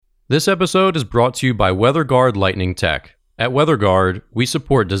This episode is brought to you by WeatherGuard Lightning Tech. At WeatherGuard, we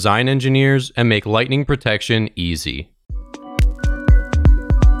support design engineers and make lightning protection easy.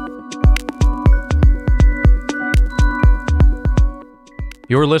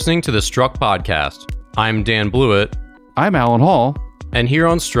 You're listening to the Struck Podcast. I'm Dan Blewett. I'm Alan Hall. And here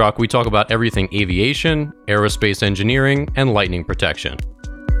on Struck, we talk about everything aviation, aerospace engineering, and lightning protection.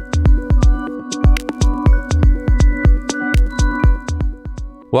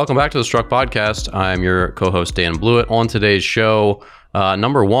 Welcome back to the Struck Podcast. I'm your co-host, Dan Blewett. On today's show,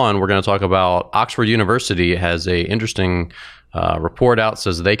 number one, we're going to talk about Oxford University has a interesting report out,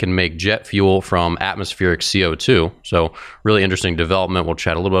 says they can make jet fuel from atmospheric CO2. So really interesting development. We'll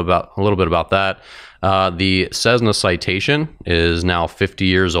chat a little bit about that. The Cessna Citation is now 50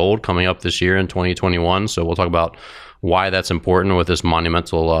 years old, coming up this year in 2021. So we'll talk about why that's important with this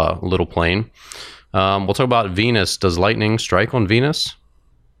monumental little plane. We'll talk about Venus. Does lightning strike on Venus?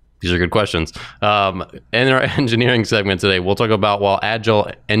 These are good questions. In our engineering segment today, we'll talk about agile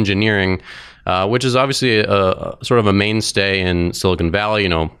engineering, which is obviously a sort of a mainstay in Silicon Valley. You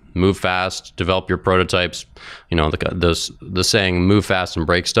know, move fast, develop your prototypes. You know, the saying "move fast and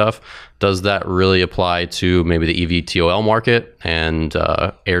break stuff." Does that really apply to maybe the eVTOL market and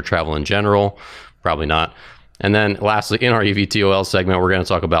air travel in general? Probably not. And then lastly, in our eVTOL segment, we're going to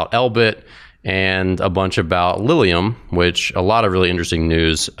talk about Elbit and a bunch about Lilium, which a lot of really interesting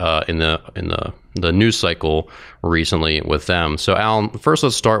news in the news cycle recently with them. So Alan, first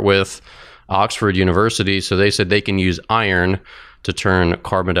let's start with Oxford University. So they said they can use iron to turn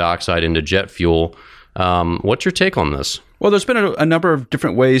carbon dioxide into jet fuel. What's your take on this? Well, there's been a number of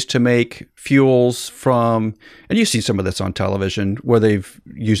different ways to make fuels from, and you see some of this on television, where they've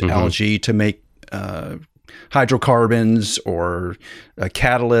used algae to make hydrocarbons or a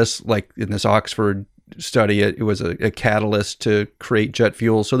catalyst, like in this Oxford study, it was a catalyst to create jet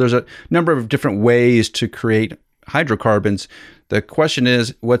fuel. So there's a number of different ways to create hydrocarbons. The question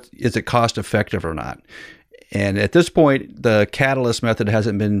is, is it cost effective or not? And at this point, the catalyst method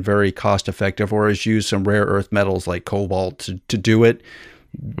hasn't been very cost effective, or has used some rare earth metals like cobalt to do it.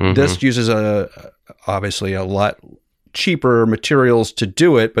 This uses obviously a lot cheaper materials to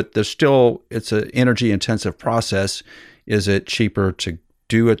do it, but it's an energy intensive process. Is it cheaper to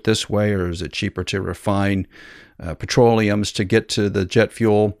do it this way, or is it cheaper to refine petroleums to get to the jet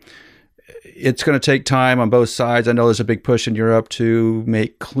fuel? It's going to take time on both sides. I know there's a big push in Europe to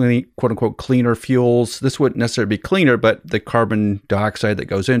make clean, quote unquote, cleaner fuels. This wouldn't necessarily be cleaner, but the carbon dioxide that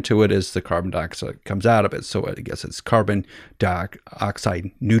goes into it is the carbon dioxide that comes out of it. So I guess it's carbon dioxide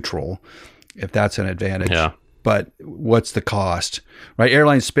neutral, if that's an advantage. Yeah. But what's the cost, right?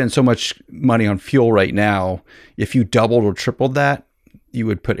 Airlines spend so much money on fuel right now. If you doubled or tripled that, you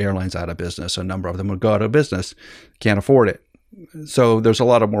would put airlines out of business. A number of them would go out of business. Can't afford it. So there's a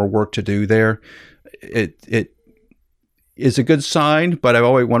lot of more work to do there. It is a good sign, but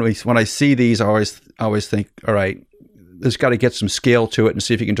when I see these, I always think, all right, there's got to get some scale to it and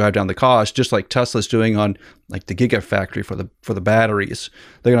see if you can drive down the cost, just like Tesla's doing on like the Gigafactory for the batteries.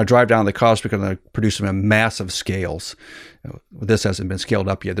 They're going to drive down the cost because they're going to produce them at massive scales. This hasn't been scaled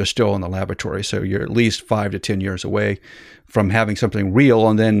up yet. They're still in the laboratory. So you're at least 5 to 10 years away from having something real,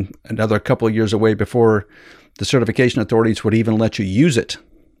 and then another couple of years away before the certification authorities would even let you use it.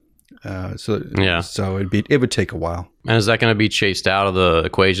 So it would take a while. And is that going to be chased out of the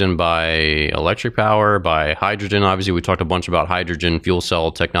equation by electric power, by hydrogen? Obviously, we talked a bunch about hydrogen fuel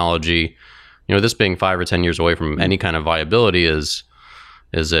cell technology. You know, this being 5 or 10 years away from any kind of viability, is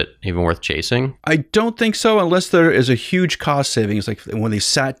it even worth chasing? I don't think so, unless there is a huge cost savings. Like when they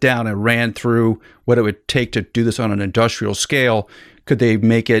sat down and ran through what it would take to do this on an industrial scale, could they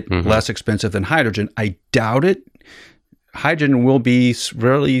make it less expensive than hydrogen? I doubt it. Hydrogen will be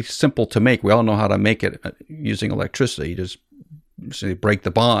really simple to make. We all know how to make it using electricity. You just break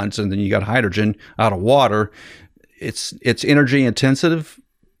the bonds, and then you got hydrogen out of water. It's energy intensive,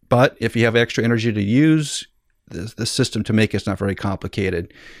 but if you have extra energy to use, the system to make it's not very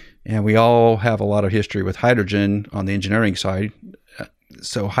complicated. And we all have a lot of history with hydrogen on the engineering side.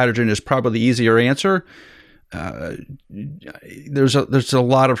 So hydrogen is probably the easier answer. There's a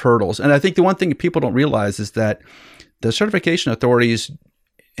lot of hurdles. And I think the one thing people don't realize is that the certification authorities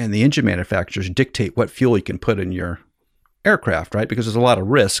and the engine manufacturers dictate what fuel you can put in your aircraft, right? Because there's a lot of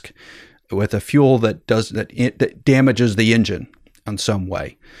risk with a fuel that damages the engine in some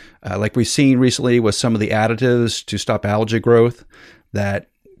way. Like we've seen recently with some of the additives to stop algae growth, that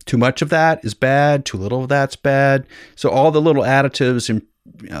too much of that is bad, too little of that's bad. So all the little additives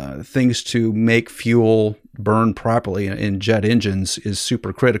and things to make fuel burn properly in jet engines is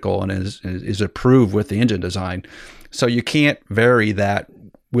super critical and is approved with the engine design. So you can't vary that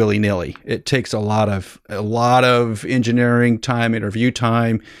willy-nilly. It takes a lot of engineering time, interview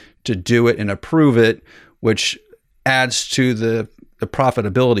time to do it and approve it, which adds to the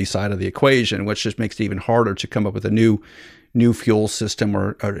profitability side of the equation, which just makes it even harder to come up with a new fuel system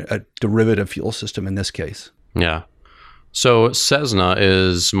or a derivative fuel system in this case. Yeah. So Cessna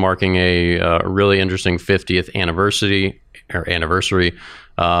is marking a really interesting 50th anniversary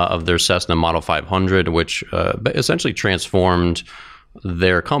of their Cessna Model 500, which essentially transformed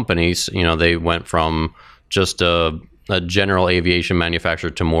their companies. You know, they went from just a general aviation manufacturer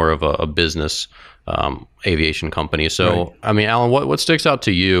to more of a business aviation company. So, right. I mean, Alan, what sticks out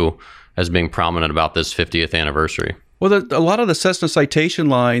to you as being prominent about this 50th anniversary? Well, a lot of the Cessna Citation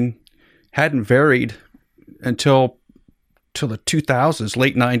line hadn't varied until the 2000s,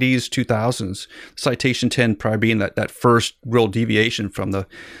 late 90s, 2000s. Citation 10 probably being that first real deviation from the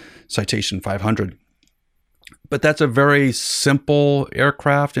Citation 500. But that's a very simple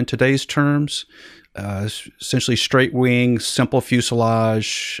aircraft in today's terms. Essentially straight wing, simple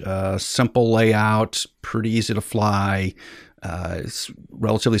fuselage, simple layout, pretty easy to fly. It's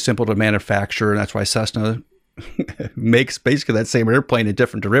relatively simple to manufacture, and that's why Cessna makes basically that same airplane in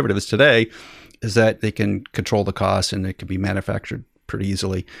different derivatives today, is that they can control the cost and it can be manufactured pretty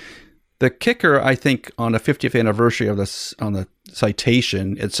easily. The kicker, I think, on the 50th anniversary of this, on the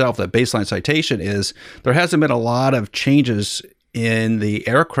Citation itself, the baseline Citation, is there hasn't been a lot of changes in the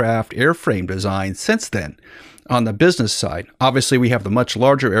aircraft airframe design since then. On the business side, obviously we have the much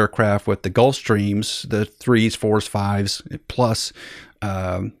larger aircraft with the Gulfstreams, the 3s, 4s, 5s, plus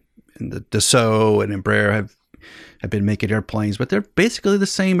and the Dassault and Embraer have been making airplanes, but they're basically the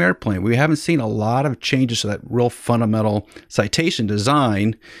same airplane. We haven't seen a lot of changes to that real fundamental Citation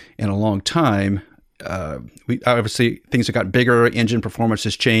design in a long time. We obviously, things have got bigger, engine performance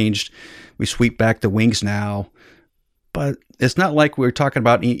has changed. We sweep back the wings now. But it's not like we're talking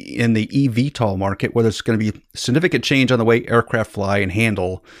about in the eVTOL market where there's going to be significant change on the way aircraft fly and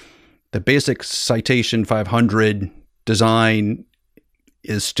handle. The basic Citation 500 design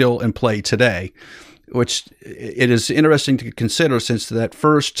is still in play today, which it is interesting to consider, since that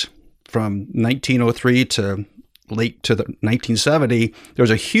first, from 1903 to late to the 1970, there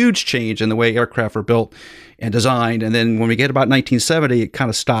was a huge change in the way aircraft were built and designed. And then when we get about 1970, it kind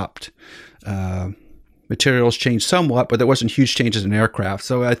of stopped. Materials changed somewhat, but there wasn't huge changes in aircraft.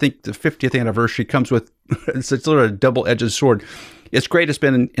 So I think the 50th anniversary comes with, it's sort of a double-edged sword. It's great it's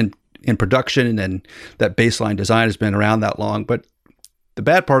been in production, and that baseline design has been around that long. But the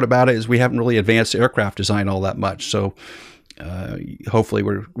bad part about it is we haven't really advanced aircraft design all that much. So hopefully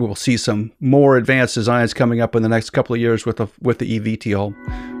we'll see some more advanced designs coming up in the next couple of years with the eVTOL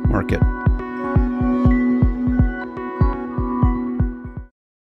market.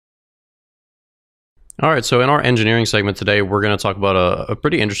 All right, so in our engineering segment today, we're going to talk about a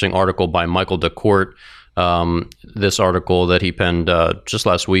pretty interesting article by Michael DeCourt. This article that he penned just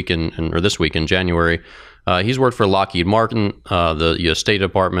last week or this week in January. He's worked for Lockheed Martin, the U.S. State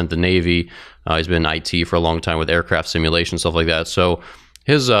Department, the Navy. He's been in IT for a long time with aircraft simulation, stuff like that. So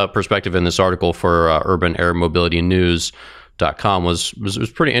his perspective in this article for Urban Air Mobility News.com was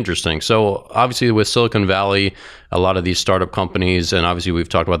pretty interesting. So obviously with Silicon Valley, a lot of these startup companies, and obviously we've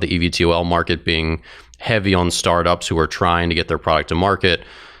talked about the eVTOL market being heavy on startups who are trying to get their product to market.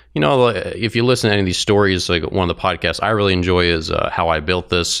 You know, if you listen to any of these stories, like one of the podcasts I really enjoy is How I Built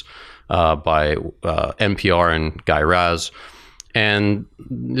This by NPR and Guy Raz. And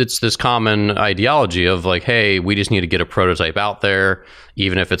it's this common ideology of like, hey, we just need to get a prototype out there,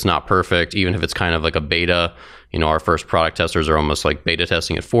 even if it's not perfect, even if it's kind of like a beta. You know, our first product testers are almost like beta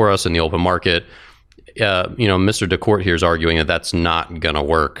testing it for us in the open market. You know, Mr. DeCourt here is arguing that that's not going to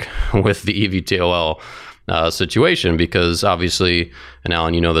work with the eVTOL situation, because obviously, and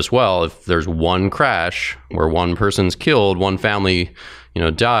Alan, you know this well, if there's one crash where one person's killed, one family, you know,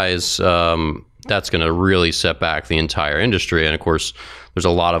 dies, that's going to really set back the entire industry. And of course, there's a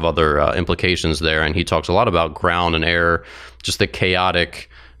lot of other implications there. And he talks a lot about ground and air, just the chaotic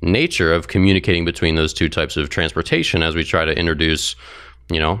nature of communicating between those two types of transportation as we try to introduce,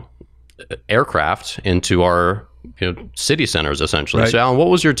 you know, aircraft into our, you know, city centers, essentially. Right. So, Alan, what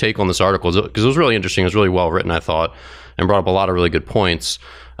was your take on this article? Because it was really interesting. It was really well written, I thought, and brought up a lot of really good points.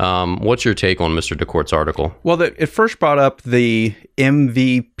 What's your take on Mr. DeCourt's article? Well, it first brought up the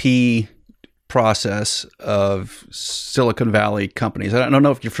MVP process of Silicon Valley companies. I don't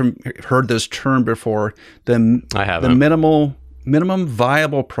know if you've heard this term before. I haven't. The minimum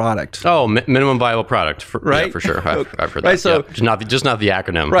viable product. Oh, minimum viable product, right? Yeah, for sure. I've heard that. Right, so yeah. just not the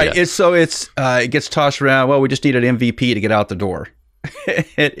acronym. Right. Yeah. It gets tossed around. Well, we just need an MVP to get out the door.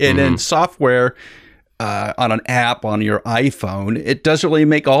 And in software, on an app on your iPhone, it doesn't really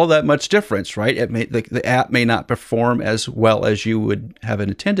make all that much difference, right? The app may not perform as well as you would have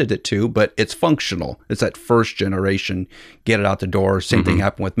intended it to, but it's functional. It's that first generation, get it out the door. Same thing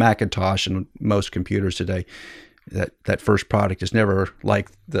happened with Macintosh and most computers today. That first product is never like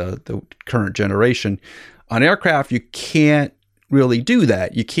the current generation. On aircraft, you can't really do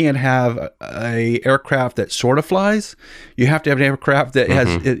that. You can't have a aircraft that sort of flies. You have to have an aircraft that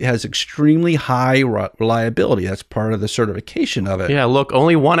has extremely high reliability. That's part of the certification of it. Yeah, look,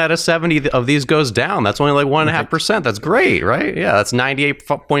 only 1 out of 70 of these goes down. That's only like 1.5%. That's great, right? Yeah, that's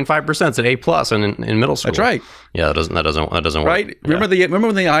 98.5%. It's an A plus in middle school. That's right. Yeah, that doesn't right. work. Remember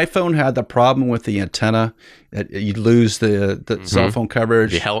when the iPhone had the problem with the antenna? You'd lose the cell phone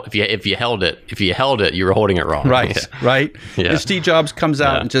coverage. If you held it, you were holding it wrong. Right, right. Yeah. And Steve Jobs comes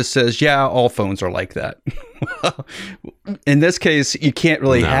out and just says, "Yeah, all phones are like that." In this case, you can't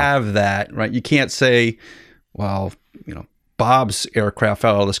really have that, right? You can't say, "Well, Bob's aircraft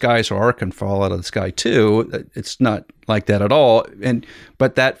fell out of the sky, so ours can fall out of the sky too." It's not like that at all.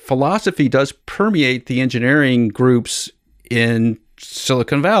 But that philosophy does permeate the engineering groups in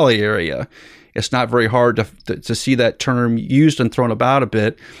Silicon Valley area. It's not very hard to see that term used and thrown about a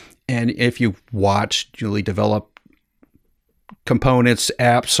bit. And if you watch Julie develop components,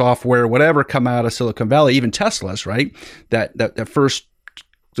 apps, software, whatever come out of Silicon Valley, even Teslas, right?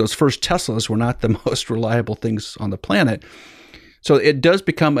 Those first Teslas were not the most reliable things on the planet. So it does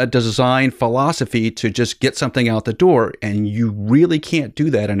become a design philosophy to just get something out the door. And you really can't do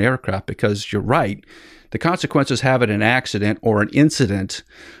that in aircraft because you're right. The consequences of having an accident or an incident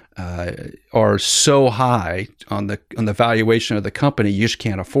are so high on the valuation of the company, you just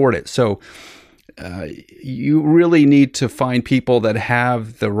can't afford it. So you really need to find people that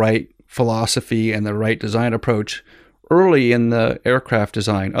have the right philosophy and the right design approach early in the aircraft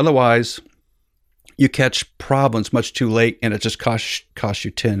design. Otherwise, you catch problems much too late, and it just costs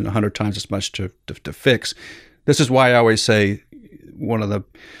you 10, 100 times as much to fix. This is why I always say one of the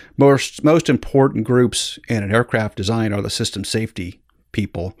most important groups in an aircraft design are the system safety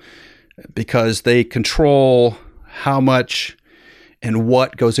people, because they control how much and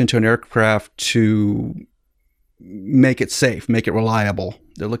what goes into an aircraft to make it safe, make it reliable.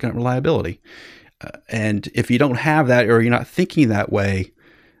 They're looking at reliability. And if you don't have that, or you're not thinking that way,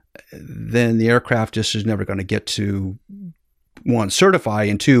 then the aircraft just is never going to get to, one, certify,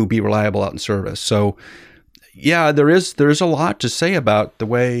 and two, be reliable out in service. So yeah, there's a lot to say about the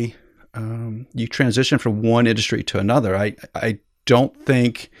way you transition from one industry to another. I don't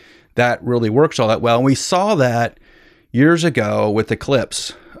think that really works all that well. And we saw that years ago with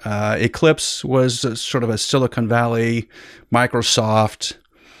Eclipse. Eclipse was sort of a Silicon Valley, Microsoft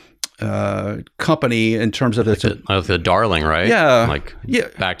company in terms of the darling, right? Yeah.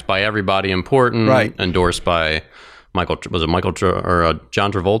 Backed by everybody important, right? Endorsed by John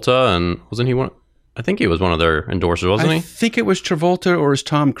Travolta, and wasn't he one? I think he was one of their endorsers, wasn't he? I think it was Travolta or was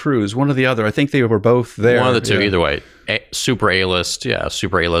Tom Cruise, one or the other. I think they were both there. One of the two, either way. Super A-list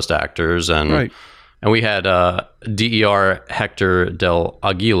actors. And and we had DER Hector Del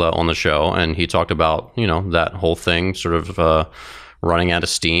Aguila on the show, and he talked about, that whole thing sort of running out of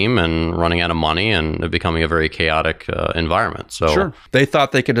steam and running out of money and it becoming a very chaotic environment. So sure. They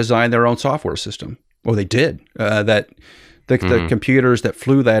thought they could design their own software system. Well, they did. The computers that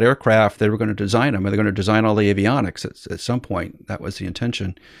flew that aircraft, they were going to design them, and they're going to design all the avionics at some point. That was the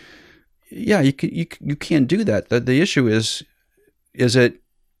intention. Yeah, you can't do that. The issue is it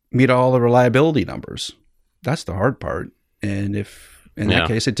meet all the reliability numbers? That's the hard part. And if in that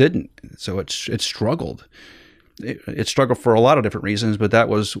case it didn't, so it struggled. It struggled for a lot of different reasons, but that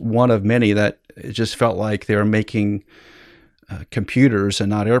was one of many that it just felt like they were making computers and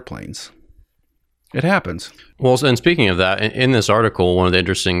not airplanes. It happens. Well, and speaking of that, in this article, one of the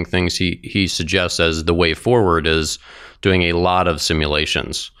interesting things he suggests as the way forward is doing a lot of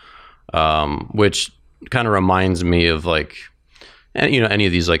simulations, which kind of reminds me of any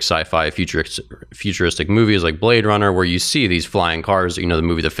of these sci-fi futuristic movies like Blade Runner, where you see these flying cars. The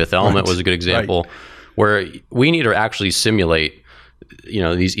movie The Fifth Element was a good example, where we need to actually simulate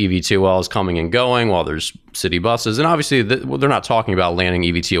these eVTOLs coming and going while there's city buses. And obviously they're not talking about landing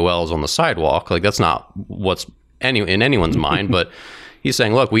eVTOLs on the sidewalk. That's not what's in anyone's mind, but he's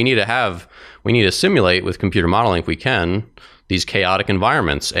saying, look, we need to simulate with computer modeling, if we can, these chaotic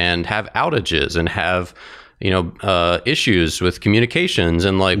environments and have outages and have, issues with communications.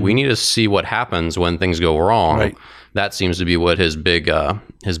 And we need to see what happens when things go wrong. Right. That seems to be what his big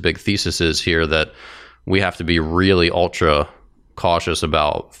thesis is here, that we have to be really ultra cautious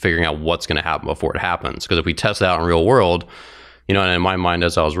about figuring out what's going to happen before it happens. Because if we test it out in real world, And in my mind,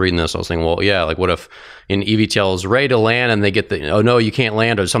 as I was reading this, I was thinking, well, yeah, like what if an eVTOL is ready to land and they get oh no, you can't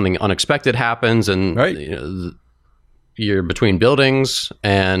land, or something unexpected happens, and Right. You're between buildings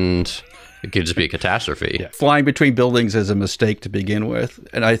and it could just be a catastrophe. Yeah. Flying between buildings is a mistake to begin with.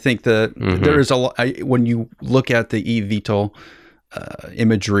 And I think that there is when you look at the eVTOL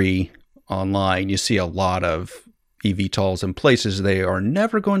imagery online, you see a lot of eVTOLs in places they are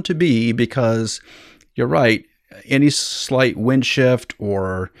never going to be, because you're right, any slight wind shift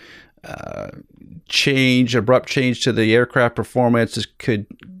or abrupt change to the aircraft performance could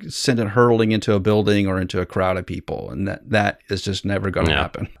send it hurtling into a building or into a crowd of people, and that is just never going to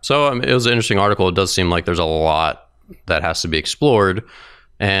happen. So it was an interesting article. It does seem like there's a lot that has to be explored,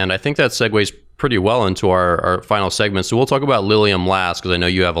 and I think that segues pretty well into our final segment. So we'll talk about Lilium last, because I know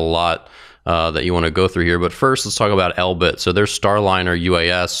you have a lot that you want to go through here. But first, let's talk about Elbit. So their Starliner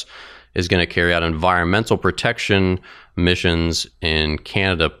UAS is going to carry out environmental protection missions in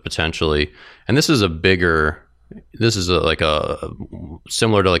Canada potentially, and this is like a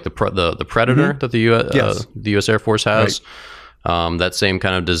similar to like the Predator that the U.S. Air Force has, right. That same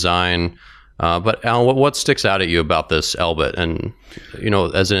kind of design. But Alan, what sticks out at you about this Elbit? And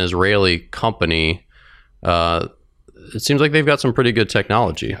as an Israeli company, it seems like they've got some pretty good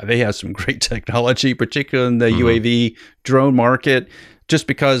technology. Yeah, they have some great technology, particularly in the UAV drone market. Just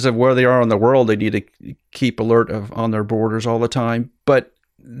because of where they are in the world, they need to keep alert on their borders all the time. But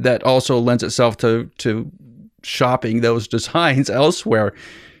that also lends itself to shopping those designs elsewhere.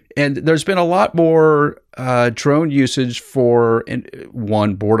 And there's been a lot more drone usage for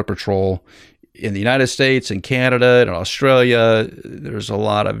Border Patrol in the United States and Canada and Australia. There's a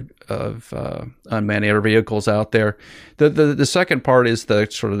lot of unmanned air vehicles out there. The second part is the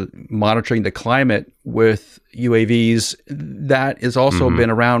sort of monitoring the climate with UAVs. That has also been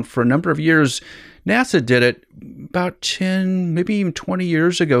around for a number of years. NASA did it about 10, maybe even 20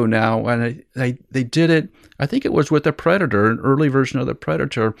 years ago now, and they did it, I think it was with the Predator, an early version of the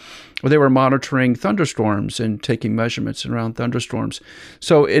Predator, where they were monitoring thunderstorms and taking measurements around thunderstorms.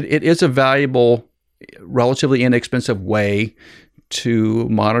 So it is a valuable, relatively inexpensive way to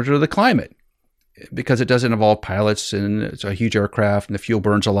monitor the climate, because it doesn't involve pilots, and it's a huge aircraft and the fuel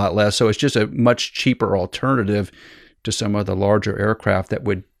burns a lot less. So it's just a much cheaper alternative to some of the larger aircraft that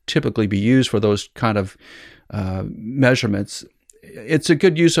would typically be used for those kind of measurements. It's a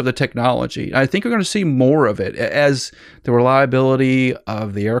good use of the technology. I think we're going to see more of it as the reliability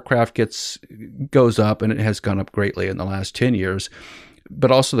of the aircraft goes up, and it has gone up greatly in the last 10 years.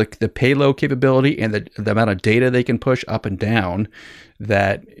 But also the payload capability and the amount of data they can push up and down,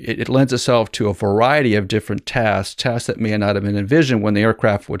 that it lends itself to a variety of different tasks that may not have been envisioned when the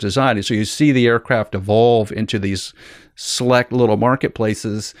aircraft was designed. So you see the aircraft evolve into these select little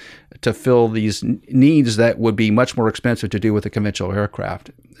marketplaces to fill these needs that would be much more expensive to do with a conventional aircraft.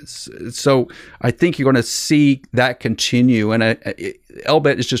 So I think you're going to see that continue. And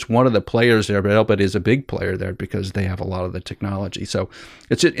Elbit is just one of the players there, but Elbit is a big player there because they have a lot of the technology. So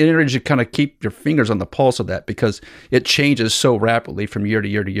it's interesting to kind of keep your fingers on the pulse of that, because it changes so rapidly from year to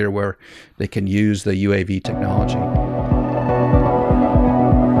year to year where they can use the UAV technology.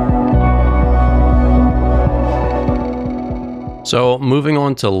 So moving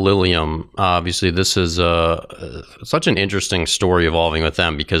on to Lilium, obviously this is such an interesting story evolving with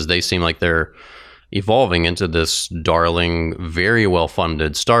them, because they seem like they're evolving into this darling, very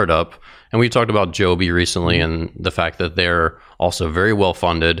well-funded startup. And we talked about Joby recently and the fact that they're also very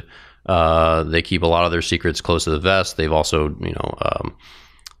well-funded. They keep a lot of their secrets close to the vest. They've also,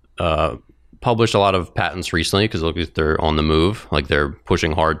 published a lot of patents recently because they're on the move. Like they're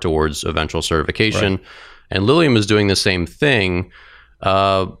pushing hard towards eventual certification. Right. And Lilium is doing the same thing.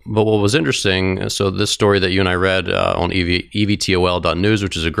 But what was interesting, so this story that you and I read on evtol.news,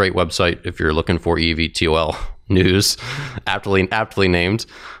 which is a great website if you're looking for EVTOL news, aptly named.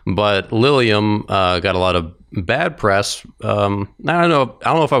 But Lilium got a lot of bad press. I don't know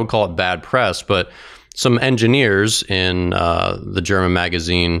if I would call it bad press, but some engineers in the German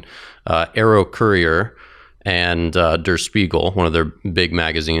magazine Aero Courier and Der Spiegel, one of their big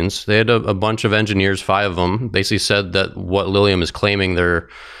magazines, they had a bunch of engineers, 5 of them, basically said that what Lilium is claiming their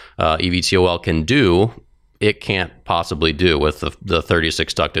EVTOL can do, it can't possibly do with the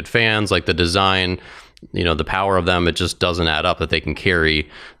 36 ducted fans. Like the design, the power of them, it just doesn't add up that they can carry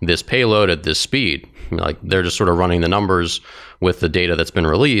this payload at this speed. Like they're just sort of running the numbers with the data that's been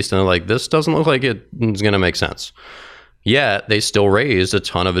released, and they're like, this doesn't look like it's going to make sense. Yet they still raised a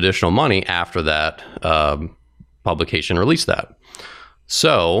ton of additional money after that publication released that.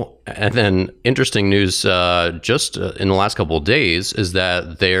 So, and then interesting news just in the last couple of days is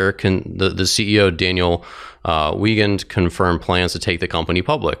that the CEO, Daniel Wiegand confirmed plans to take the company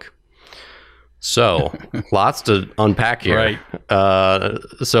public. So lots to unpack here. Right.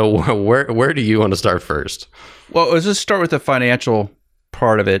 So where do you want to start first? Well, let's just start with the financial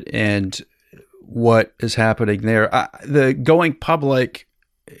part of it and what is happening there. The going public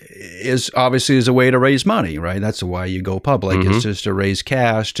is obviously a way to raise money, right? That's why you go public. Mm-hmm. It's just to raise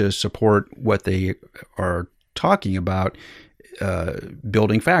cash to support what they are talking about,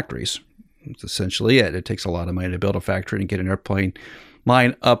 building factories. It's essentially it. It takes a lot of money to build a factory and get an airplane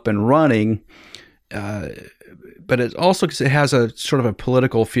line up and running. But it also it has a sort of a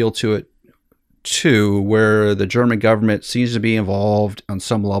political feel to it too, where the German government seems to be involved on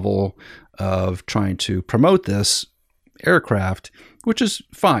some level of trying to promote this aircraft, which is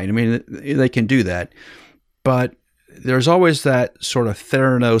fine. I mean, they can do that. But there's always that sort of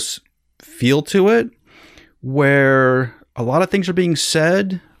Theranos feel to it, where a lot of things are being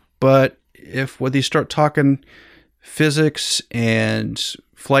said, but when you start talking physics and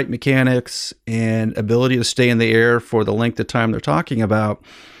flight mechanics and ability to stay in the air for the length of time they're talking about,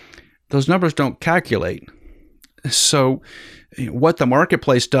 those numbers don't calculate. So what the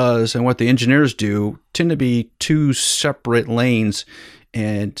marketplace does and what the engineers do tend to be two separate lanes.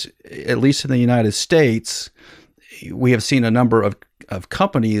 And at least in the United States, we have seen a number of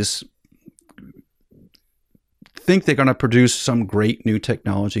companies think they're going to produce some great new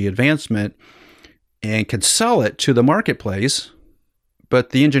technology advancement and can sell it to the marketplace.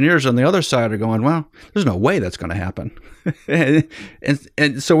 But the engineers on the other side are going, well, there's no way that's going to happen.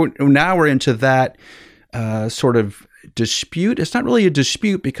 and so now we're into that sort of dispute. It's not really a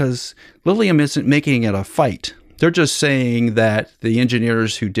dispute because Lilium isn't making it a fight. They're just saying that the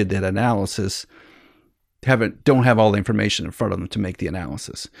engineers who did that analysis don't have all the information in front of them to make the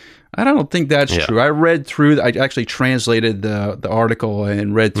analysis. I don't think that's true. I read through. I actually translated the article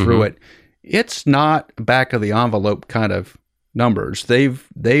and read through it. It's not back of the envelope kind of numbers.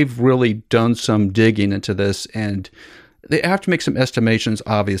 They've really done some digging into this, and they have to make some estimations,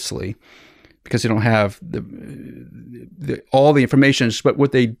 obviously, because they don't have all the information. But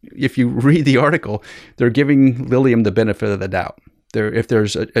if you read the article, they're giving Lilium the benefit of the doubt. If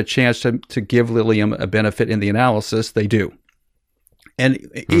there's a chance to give Lilium a benefit in the analysis, they do. And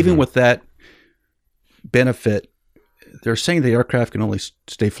even with that benefit, they're saying the aircraft can only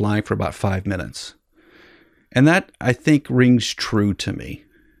stay flying for about 5 minutes. And that, I think, rings true to me,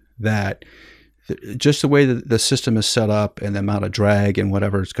 that just the way that the system is set up and the amount of drag and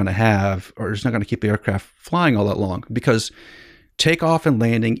whatever it's going to have, or it's not going to keep the aircraft flying all that long, because takeoff and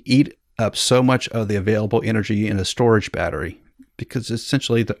landing eat up so much of the available energy in a storage battery, because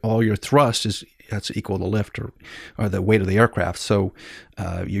essentially all your thrust that's equal to lift or the weight of the aircraft. So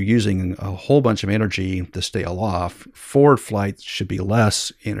you're using a whole bunch of energy to stay aloft. Forward flight should be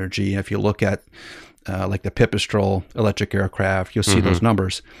less energy. If you look at like the Pipistrel electric aircraft, you'll see those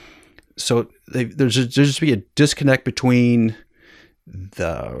numbers. So there's just be a disconnect between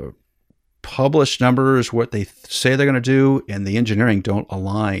the published numbers, what they say they're going to do, and the engineering don't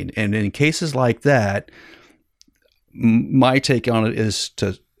align. And in cases like that, my take on it is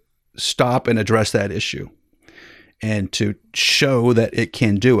to stop and address that issue and to show that it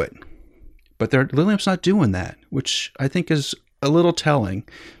can do it. But Lilium's not doing that, which I think is a little telling,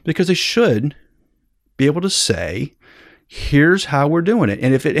 because they should be able to say, here's how we're doing it.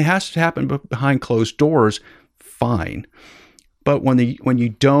 And if it has to happen behind closed doors, fine. But when the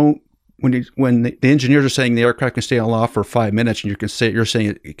engineers are saying the aircraft can stay aloft for 5 minutes, and you're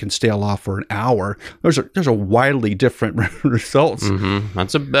saying it can stay aloft for an hour, those are widely different results.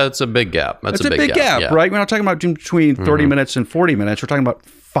 That's a big gap. That's a big gap, right? We're not talking about between 30 minutes and 40 minutes. We're talking about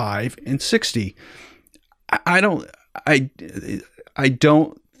 5 and 60. I don't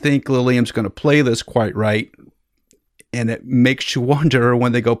think Lilium's going to play this quite right, and it makes you wonder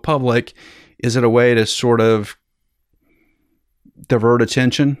when they go public, is it a way to sort of divert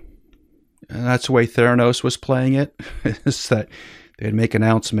attention? And that's the way Theranos was playing it. Is that they'd make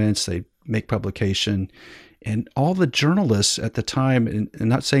announcements, they'd make publication, and all the journalists at the time, and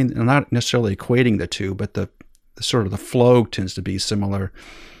I'm not necessarily equating the two, but the sort of the flow tends to be similar,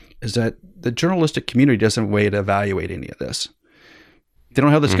 is that the journalistic community doesn't have a way to evaluate any of this. They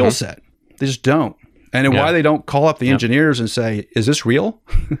don't have the skill set. They just don't. And why they don't call up the engineers and say, is this real?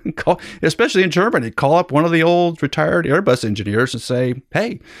 Especially in Germany, call up one of the old retired Airbus engineers and say,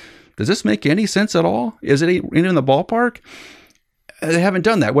 hey, does this make any sense at all? Is it in the ballpark? They haven't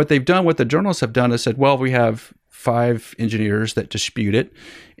done that. What the journalists have done is said, well, we have 5 engineers that dispute it,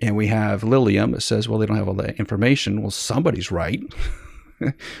 and we have Lilium that says, well, they don't have all the information. Well, somebody's right,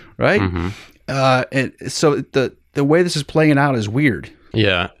 right? And so the way this is playing out is weird.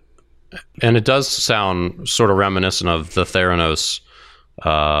 Yeah. And it does sound sort of reminiscent of the Theranos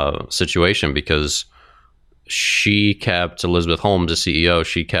situation, because she kept, Elizabeth Holmes, the CEO,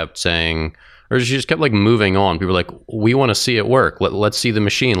 she kept saying, or she just kept like moving on. People were like, we want to see it work. Let's see the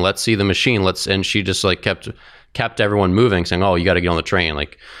machine. Let's see the machine. And she just like kept everyone moving, saying, oh, you got to get on the train.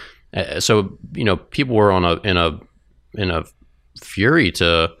 Like, so, people were in a fury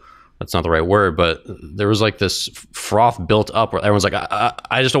to, that's not the right word, but there was like this froth built up where everyone's like,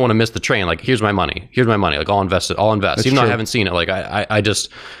 I just don't want to miss the train. Like, here's my money. Like, I'll invest it. That's Even though true. I haven't seen it. Like, I just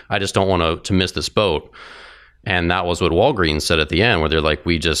don't want to miss this boat. And that was what Walgreens said at the end, where they're like,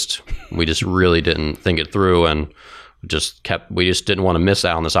 we just really didn't think it through, and we just didn't want to miss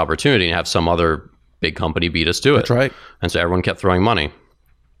out on this opportunity and have some other big company beat us to it. That's right. And so everyone kept throwing money.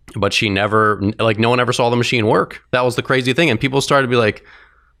 But she never, like, no one ever saw the machine work. That was the crazy thing. And people started to be like,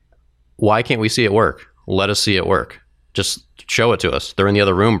 why can't we see it work? Let us see it work. Just show it to us. They're in the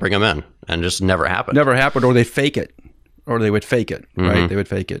other room, bring them in. And it just never happened. Never happened, or they fake it, or they would fake it, right? They would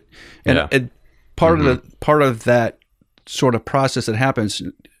fake it. And part of that sort of process that happens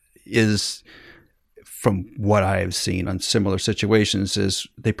is, from what I have seen on similar situations, is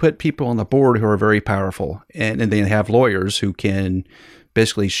they put people on the board who are very powerful, and they have lawyers who can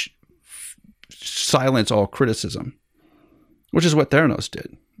basically silence all criticism, which is what Theranos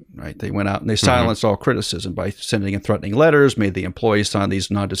did, right? They went out and they silenced all criticism by sending and threatening letters, made the employees sign these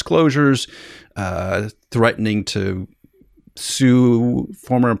non-disclosures, threatening to sue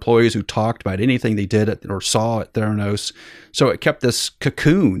former employees who talked about anything they did or saw at Theranos. So it kept this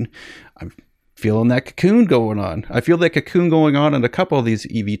cocoon. I'm feeling that cocoon going on. I feel that cocoon going on in a couple of these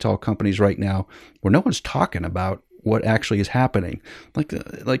eVTOL companies right now, where no one's talking about what actually is happening. Like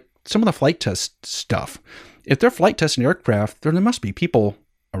some of the flight test stuff. If they're flight testing aircraft, there must be people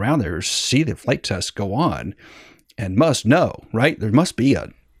around there who see the flight tests go on and must know, right? There must be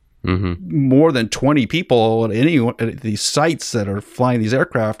more than 20 people at any at these sites that are flying these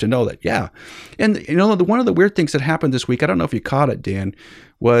aircraft to know that, yeah. And one of the weird things that happened this week, I don't know if you caught it, Dan,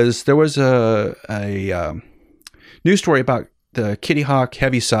 was there was a news story about the Kitty Hawk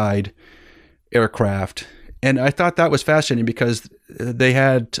Heaviside aircraft. And I thought that was fascinating because they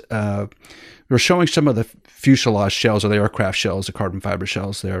were showing some of the fuselage shells, or the aircraft shells, the carbon fiber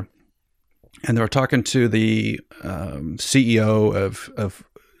shells there. And they were talking to the CEO of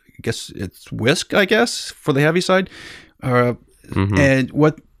I guess it's Wisk, I guess, for the Heaviside. And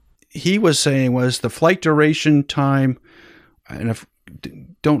what he was saying was the flight duration time, and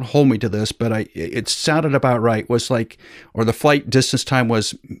don't hold me to this, but it sounded about right, was like, or the flight distance time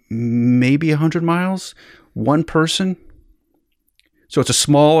was maybe 100 miles, one person. So it's a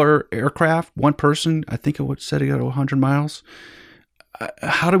smaller aircraft, one person. I think it said it got 100 miles.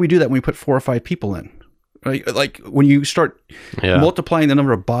 How do we do that when we put 4 or 5 people in? Right? Like when you start multiplying the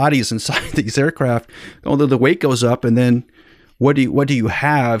number of bodies inside these aircraft, although the weight goes up, and then what do you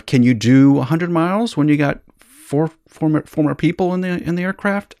have? Can you do 100 miles when you got 4 former people in the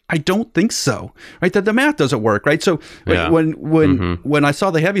aircraft? I don't think so. Right? The math doesn't work. Right? So when I saw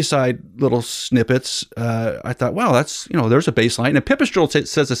the Heaviside little snippets, I thought, wow, that's there's a baseline. And Pipistrel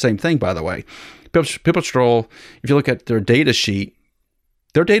says the same thing, by the way. Pipistrel, if you look at their data sheet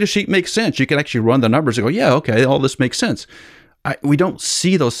makes sense. You can actually run the numbers and go, yeah, okay, all this makes sense. We don't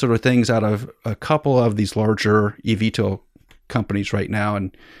see those sort of things out of a couple of these larger eVTOL companies right now,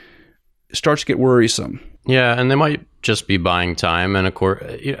 and it starts to get worrisome. Yeah, and they might just be buying time. And of course,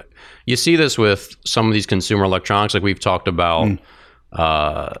 you see this with some of these consumer electronics, like we've talked about.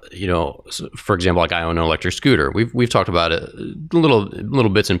 For example, like I own an electric scooter. We've talked about it little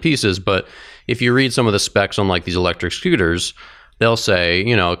bits and pieces, but if you read some of the specs on like these electric scooters, they'll say,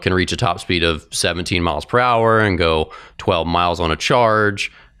 it can reach a top speed of 17 miles per hour and go 12 miles on a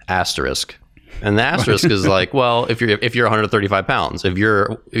charge, asterisk. And the asterisk is like, well, if you're 135 pounds, if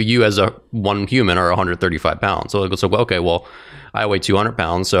you as one human are 135 pounds. So it's like, okay, well, I weigh 200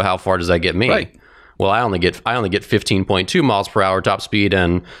 pounds. So how far does that get me? Right. Well, I only get 15.2 miles per hour top speed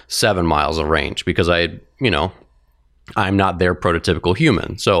and 7 miles of range because I'm not their prototypical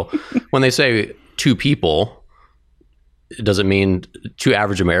human. So when they say 2 people, does it mean 2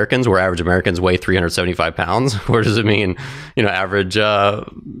 average Americans, where average Americans weigh 375 pounds? Or does it mean, average,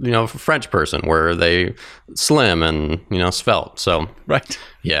 French person where they slim and, svelte? So, right.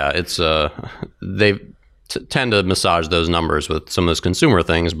 Yeah, it's, they tend to massage those numbers with some of those consumer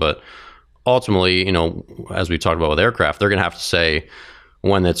things. But ultimately, as we talked about with aircraft, they're going to have to say,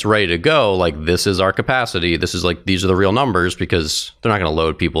 when it's ready to go, like, this is our capacity. This is like, these are the real numbers, because they're not going to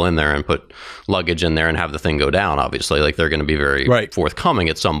load people in there and put luggage in there and have the thing go down. Obviously, like, they're going to be very forthcoming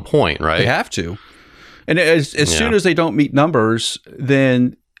at some point, right? They have to. And as soon as they don't meet numbers,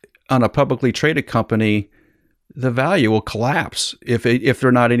 then on a publicly traded company, the value will collapse. If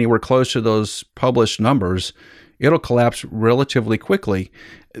they're not anywhere close to those published numbers, it'll collapse relatively quickly.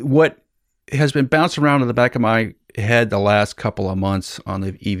 What has been bouncing around in the back of my head the last couple of months on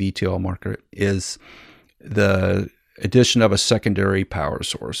the eVTOL market is the addition of a secondary power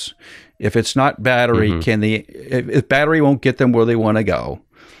source. If it's not battery, if battery won't get them where they want to go,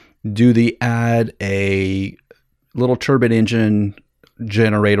 do they add a little turbine engine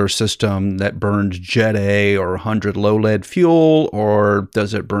generator system that burns Jet A or 100 low lead fuel, or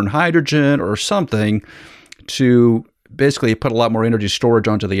does it burn hydrogen or something to basically put a lot more energy storage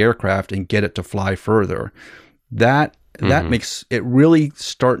onto the aircraft and get it to fly further? That makes it really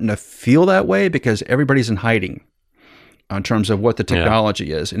starting to feel that way, because everybody's in hiding in terms of what the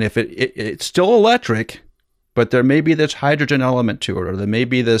technology is. And if it's still electric, but there may be this hydrogen element to it, or there may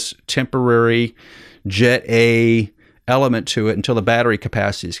be this temporary Jet A element to it until the battery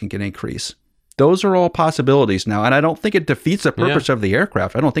capacities can get increased. Those are all possibilities now. And I don't think it defeats the purpose of the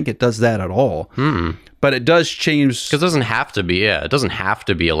aircraft. I don't think it does that at all. But it does change. Because it doesn't have to be, it doesn't have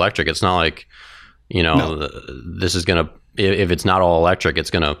to be electric. It's not like, this is going to, if it's not all electric,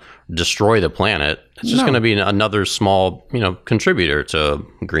 it's going to destroy the planet. It's just going to be another small, contributor to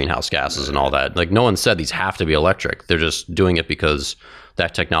greenhouse gases and all that. Like, no one said these have to be electric. They're just doing it because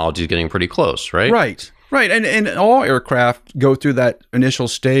that technology is getting pretty close, right? Right. And all aircraft go through that initial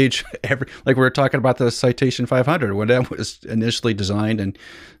stage. Like we were talking about the Citation 500, when that was initially designed and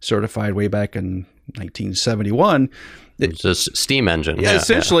certified way back in 1971. It's a steam engine.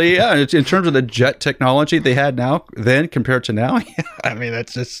 Essentially. In terms of the jet technology they had then compared to now, I mean,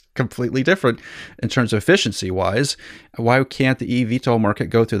 that's just completely different in terms of efficiency wise. Why can't the eVTOL market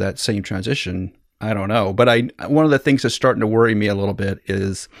go through that same transition? I don't know. But one of the things that's starting to worry me a little bit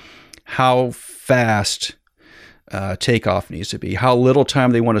is how fast takeoff needs to be, how little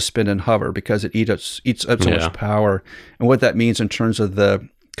time they want to spend in hover, because it eats up so much power, and what that means in terms of the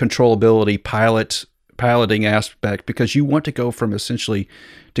controllability, piloting aspect, because you want to go from essentially,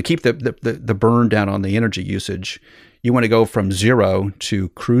 to keep the burn down on the energy usage, you want to go from 0 to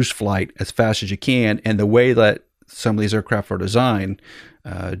cruise flight as fast as you can. And the way that some of these aircraft are designed,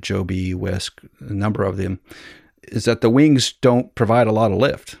 Joby, Wisk, a number of them, is that the wings don't provide a lot of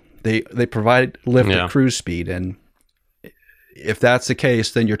lift. They provide lift at cruise speed, and if that's the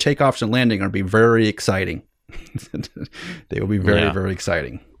case, then your takeoffs and landing are going to be very exciting. They will be very, very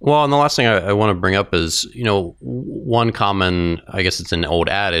exciting. Well, and the last thing I want to bring up is, one common, I guess it's an old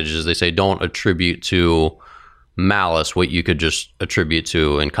adage, is they say don't attribute to malice what you could just attribute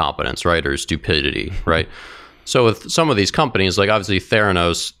to incompetence, right, or stupidity, right? So with some of these companies, like obviously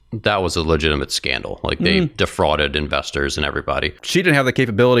Theranos, that was a legitimate scandal. Like they defrauded investors and everybody. She didn't have the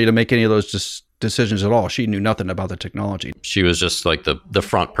capability to make any of those decisions at all. She knew nothing about the technology. She was just like the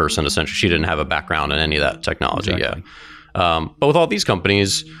front person, essentially. She didn't have a background in any of that technology. Exactly. But with all these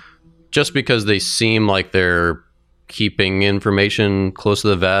companies, just because they seem like they're keeping information close to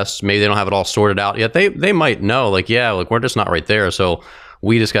the vest, maybe they don't have it all sorted out yet. They might know, like we're just not right there. So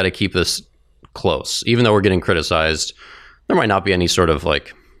we just got to keep this close. Even though we're getting criticized, there might not be any sort of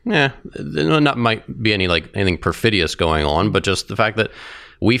like, might be anything perfidious going on, but just the fact that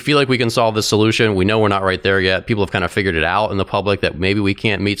we feel like we can solve this solution. We know we're not right there yet. People have kind of figured it out in the public that maybe we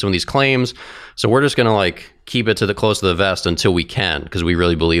can't meet some of these claims. So we're just going to keep it to the close to the vest until we can, because we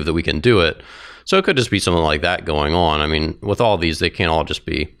really believe that we can do it. So it could just be something like that going on. I mean, with all these, they can't all just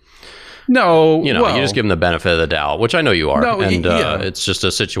be. No, you just give them the benefit of the doubt, which I know you are. No, and it's just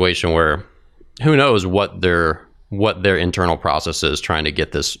a situation where who knows what their internal process is trying to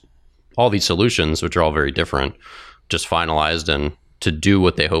get all these solutions, which are all very different, just finalized and to do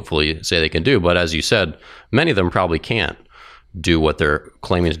what they hopefully say they can do. But as you said, many of them probably can't do what they're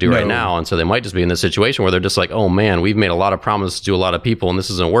claiming to do right now. And so they might just be in this situation where they're just like, oh man, we've made a lot of promises to a lot of people and this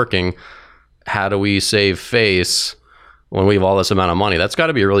isn't working. How do we save face when we have all this amount of money? That's got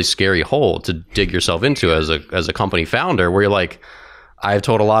to be a really scary hole to dig yourself into as a company founder, where you're like, I've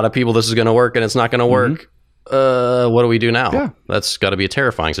told a lot of people this is going to work and it's not going to work. What do we do now? Yeah. That's got to be a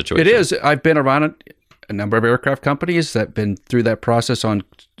terrifying situation. It is. I've been around a number of aircraft companies that have been through that process on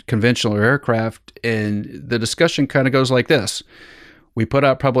conventional aircraft, and the discussion kind of goes like this. We put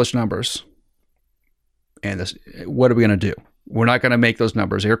out published numbers, and what are we going to do? We're not going to make those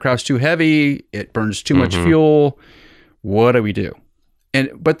numbers. Aircraft's too heavy. It burns too much fuel. What do we do?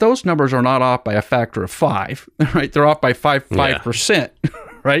 But those numbers are not off by a factor of 5, right? They're off by 5%,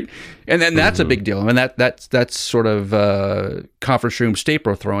 right? And then that's a big deal. I mean, that's sort of conference room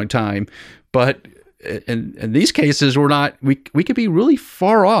staple throwing time. But in these cases, we could be really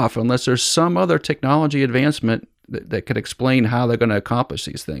far off unless there's some other technology advancement that could explain how they're going to accomplish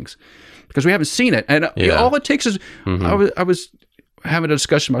these things, because we haven't seen it. And all it takes is, I was having a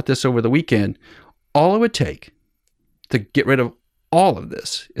discussion about this over the weekend. All it would take to get rid of all of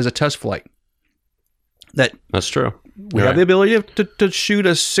this is a test flight. That's true. We have the ability to shoot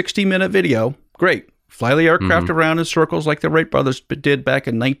a 60-minute video. Great. Fly the aircraft around in circles like the Wright brothers did back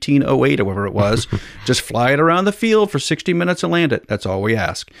in 1908 or whatever it was. Just fly it around the field for 60 minutes and land it. That's all we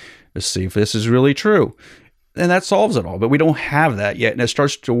ask. Let's see if this is really true. And that solves it all. But we don't have that yet. And it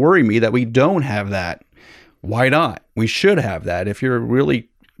starts to worry me that we don't have that. Why not? We should have that. If you're really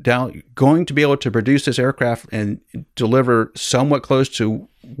going to be able to produce this aircraft and deliver somewhat close to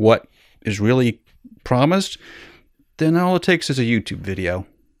what is really promised, then all it takes is a YouTube video.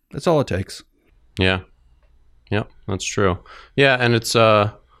 That's all it takes. Yeah. Yep, that's true. Yeah, and it's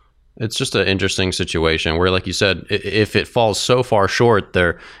just an interesting situation where, like you said, if it falls so far short,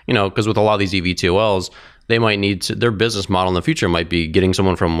 they're, because with a lot of these eVTOLs, they might need to, their business model in the future might be getting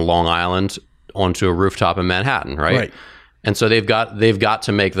someone from Long Island onto a rooftop in Manhattan, right? And so they've got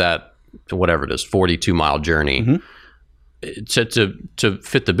to make that, whatever it is, 42-mile journey to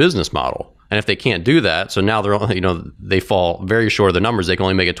fit the business model. And if they can't do that, so now they're, they fall very short of the numbers. They can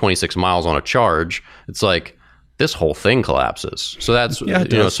only make it 26 miles on a charge. It's like this whole thing collapses. So that's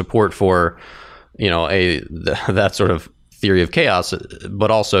support for, that sort of theory of chaos, but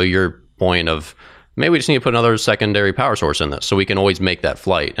also your point of maybe we just need to put another secondary power source in this so we can always make that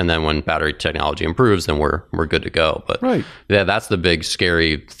flight. And then when battery technology improves, then we're good to go. But yeah, that's the big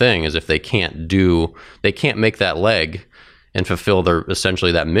scary thing, is if they can't make that leg and fulfill their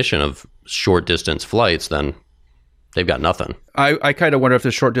essentially that mission of short distance flights, then they've got nothing. I kind of wonder if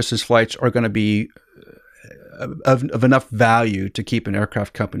the short distance flights are going to be of enough value to keep an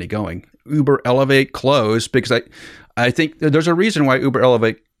aircraft company going. Uber Elevate closed because I think there's a reason why Uber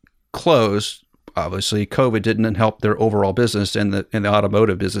Elevate closed. Obviously, COVID didn't help their overall business, and the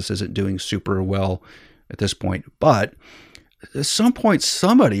automotive business isn't doing super well at this point. But at some point,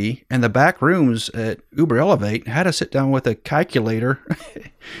 somebody in the back rooms at Uber Elevate had to sit down with a calculator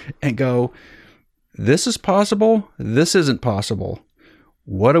and go, this is possible. This isn't possible.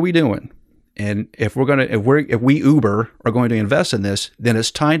 What are we doing? And if we Uber are going to invest in this, then it's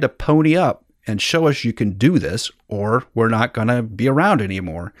time to pony up and show us you can do this, or we're not going to be around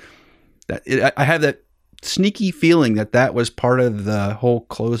anymore. I have that sneaky feeling that was part of the whole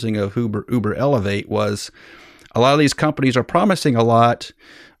closing of Uber Elevate. Was a lot of these companies are promising a lot,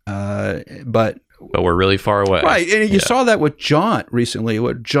 but we're really far away. Right. And you saw that with Jaunt recently.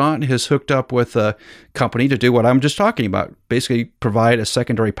 What Jaunt has hooked up with a company to do what I'm just talking about, basically provide a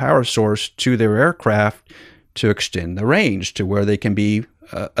secondary power source to their aircraft to extend the range to where they can be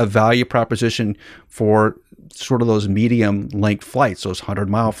a value proposition for sort of those medium length flights, those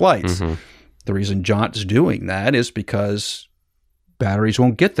 100-mile flights. The reason Jaunt's doing that is because batteries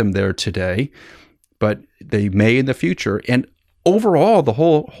won't get them there today, but they may in the future. And overall, the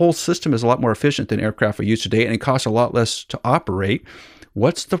whole system is a lot more efficient than aircraft we use today, and it costs a lot less to operate.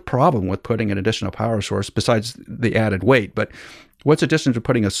 What's the problem with putting an additional power source besides the added weight? But what's the difference to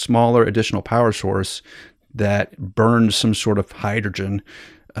putting a smaller additional power source that burns some sort of hydrogen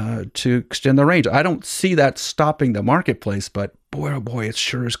to extend the range? I don't see that stopping the marketplace, but boy, oh boy, it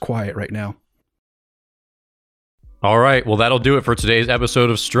sure is quiet right now. All right, well, that'll do it for today's episode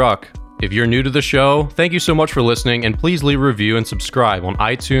of Struck. If you're new to the show, thank you so much for listening, and please leave a review and subscribe on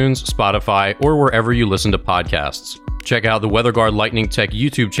iTunes, Spotify, or wherever you listen to podcasts. Check out the WeatherGuard Lightning Tech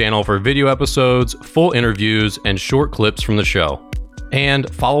YouTube channel for video episodes, full interviews, and short clips from the show.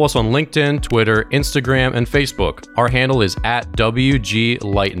 And follow us on LinkedIn, Twitter, Instagram, and Facebook. Our handle is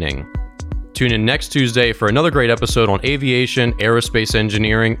 @WGLightning. Tune in next Tuesday for another great episode on aviation, aerospace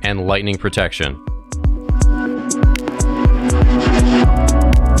engineering, and lightning protection.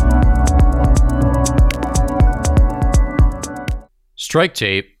 Strike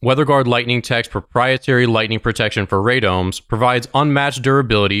Tape, WeatherGuard Lightning Tech's proprietary lightning protection for radomes, provides unmatched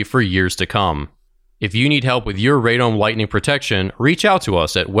durability for years to come. If you need help with your radome lightning protection, reach out to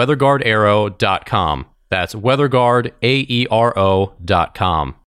us at weatherguardaero.com. That's weatherguardaero.com.